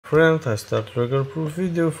friend, I start regular proof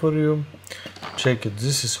video for you. Check it,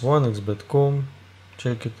 this is 1xbet.com.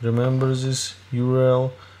 Check it, remember this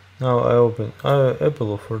URL. Now I open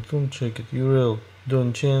Apple of Fortune, check it, URL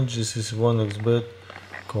don't change, this is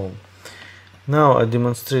 1xbet.com. Now I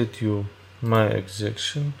demonstrate you my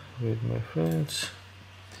execution with my friends.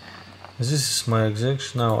 This is my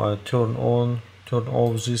execution. Now I turn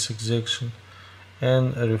off this execution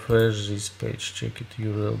and refresh this page. Check it,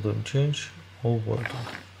 URL don't change, all working.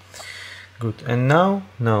 Good. And now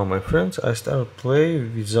my friends, I start play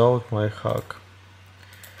without my hack.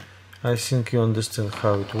 I think you understand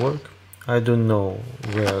how it works. I don't know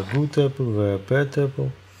where good apple, where bad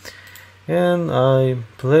apple. And I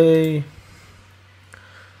play.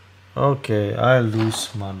 Okay, I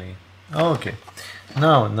lose money. Okay.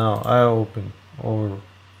 Now I open our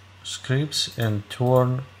scripts and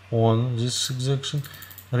turn on this execution,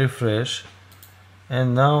 refresh,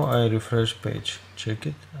 and now I refresh page. Check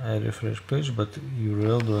it, I refresh page, but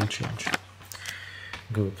URL don't change.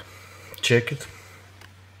 Good. Check it.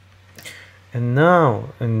 And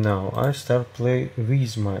now I start play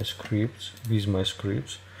with my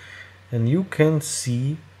scripts, and you can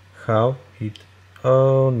see how it.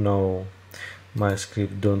 Oh no, my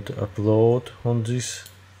script don't upload on this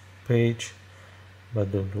page,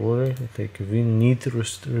 but don't worry, we need to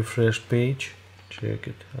refresh page. Check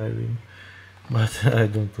it, I win, but I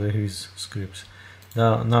don't play with scripts.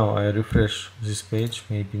 Now I refresh this page,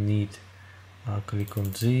 maybe need click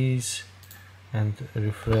on this and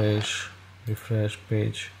refresh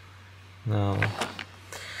page. Now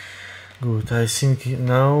good, I think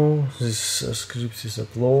now this script is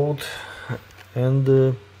upload,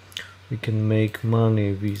 and we can make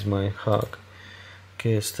money with my hack.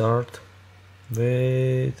 Okay, start.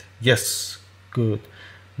 Wait, yes, good,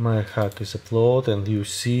 my hack is upload, and you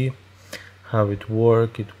see how it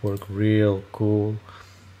work real cool.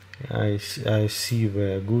 I see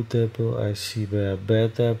where good apple, I see where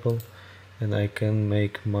bad apple, and I can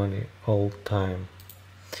make money all time.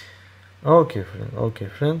 Okay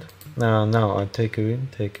friend, now I take a win.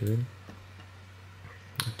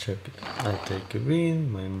 Check it, I take a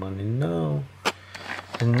win, my money now.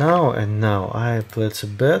 And now I place a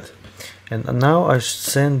bet, and now I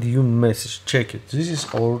send you message. Check it, this is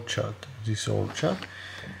our chat,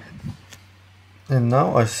 and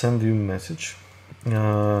now I send you message.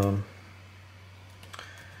 Hello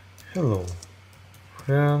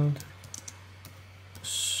friend,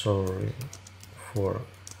 sorry for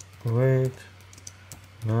wait,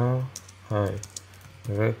 now I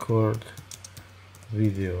record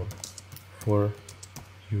video for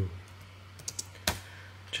you.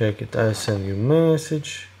 Check it, I send you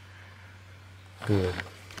message. Good.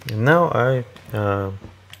 And now I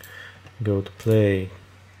go to play,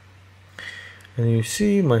 and you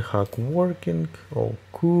see my hack working. Oh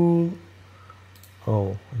cool,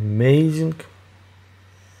 oh amazing.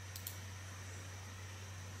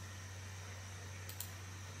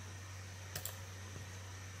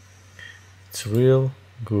 It's real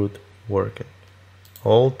good working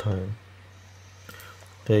all time.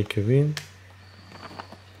 Take a win.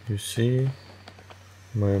 You see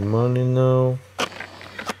my money now,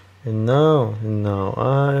 and now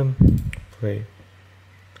I'm play.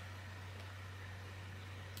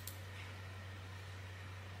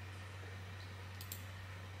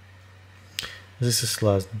 This is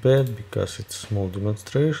last bet because it's small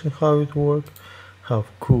demonstration how it work, how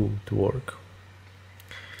cool it work.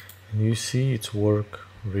 And you see it's work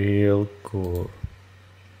real cool.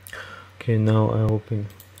 Okay, now I open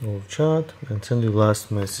our chat and send you last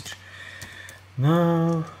message.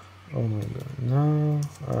 Now, oh my god, now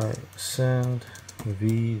I send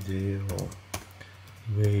video.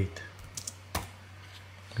 Wait,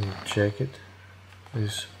 good, check it. This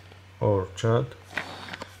is our chat.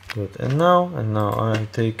 Good, and now I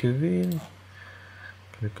take a win.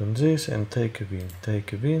 Click on this and take a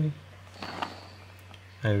win.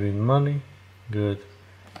 I win money. Good,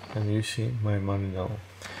 and you see my money now.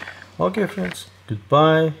 Okay friends,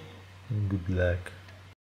 goodbye and good luck.